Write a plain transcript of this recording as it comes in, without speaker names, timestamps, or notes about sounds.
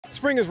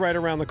Spring is right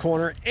around the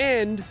corner,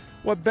 and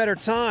what better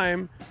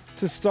time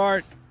to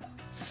start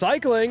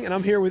cycling? And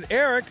I'm here with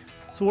Eric.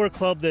 So we're a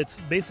club that's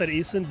based out of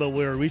Easton, but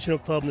we're a regional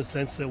club in the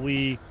sense that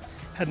we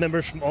have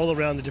members from all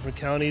around the different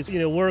counties. You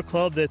know, we're a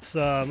club that's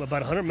about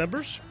 100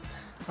 members.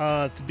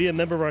 To be a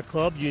member of our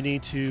club, you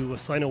need to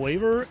sign a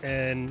waiver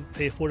and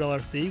pay a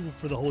 $4 fee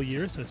for the whole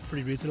year, so it's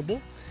pretty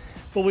reasonable.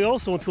 But we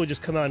also want people to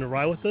just come out and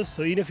ride with us.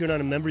 So even if you're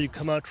not a member, you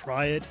come out,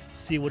 try it,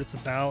 see what it's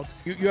about.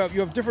 You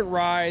have different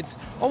rides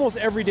almost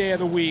every day of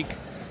the week.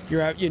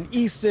 You're out in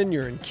Easton,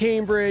 you're in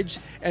Cambridge,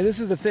 and this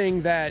is the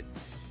thing that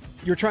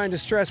you're trying to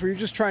stress, where you're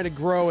just trying to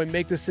grow and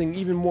make this thing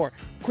even more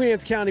Queen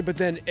Anne's County, but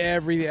then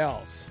everything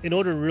else. In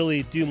order to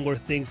really do more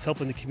things,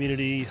 helping the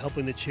community,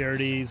 helping the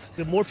charities,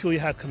 the more people you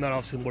have come out,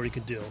 obviously, the more you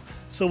can do.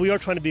 So we are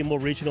trying to be more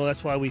regional.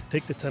 That's why we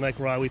picked the 10-night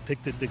ride. We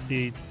picked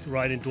the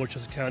ride in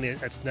Dorchester County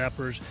at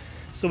Snappers,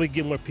 so we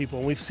get more people.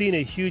 And we've seen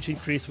a huge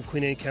increase in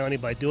Queen Anne County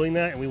by doing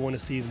that, and we want to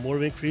see more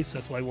of an increase.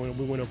 That's why we want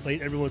to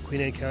invite everyone in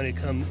Queen Anne County to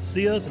come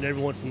see us, and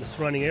everyone from the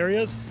surrounding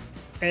areas.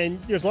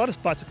 And there's a lot of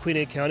spots in Queen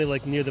Anne County,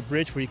 like near the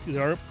bridge, where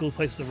there aren't good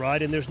places to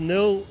ride. And there's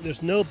no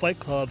bike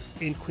clubs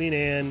in Queen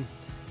Anne,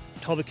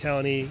 Talbot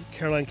County,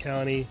 Caroline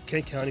County,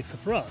 Kent County,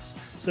 except for us.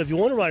 So if you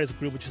want to ride as a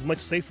group, which is much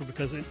safer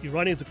because you're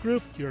riding as a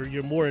group,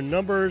 you're more in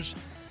numbers.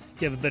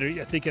 I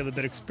think you have a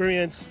better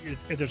experience.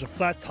 If there's a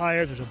flat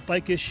tire, there's a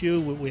bike issue,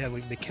 we have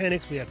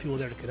mechanics, we have people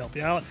there that can help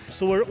you out.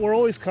 So we're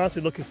always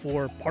constantly looking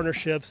for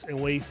partnerships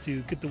and ways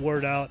to get the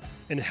word out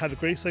and have a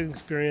great cycling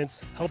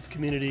experience, help the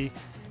community,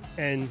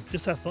 and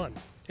just have fun.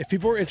 If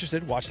people are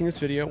interested watching this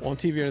video on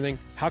TV or anything,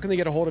 how can they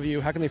get a hold of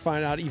you? How can they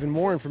find out even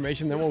more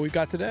information than what we've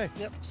got today?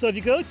 Yep. So if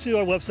you go to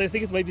our website, I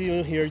think it's maybe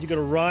in here, you go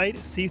to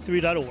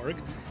ridec3.org.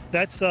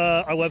 That's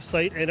our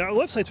website, and our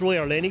website's really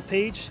our landing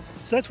page.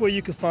 So that's where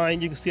you can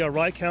see our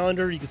ride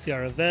calendar, you can see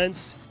our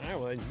events. All right,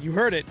 well, you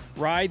heard it,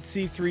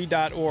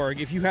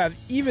 ridec3.org. If you have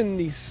even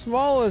the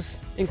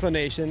smallest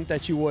inclination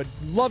that you would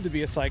love to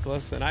be a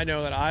cyclist, and I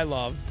know that I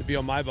love to be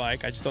on my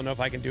bike, I just don't know if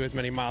I can do as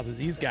many miles as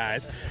these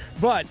guys.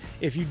 But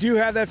if you do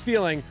have that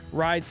feeling,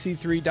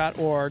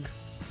 ridec3.org,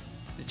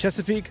 the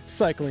Chesapeake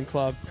Cycling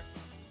Club.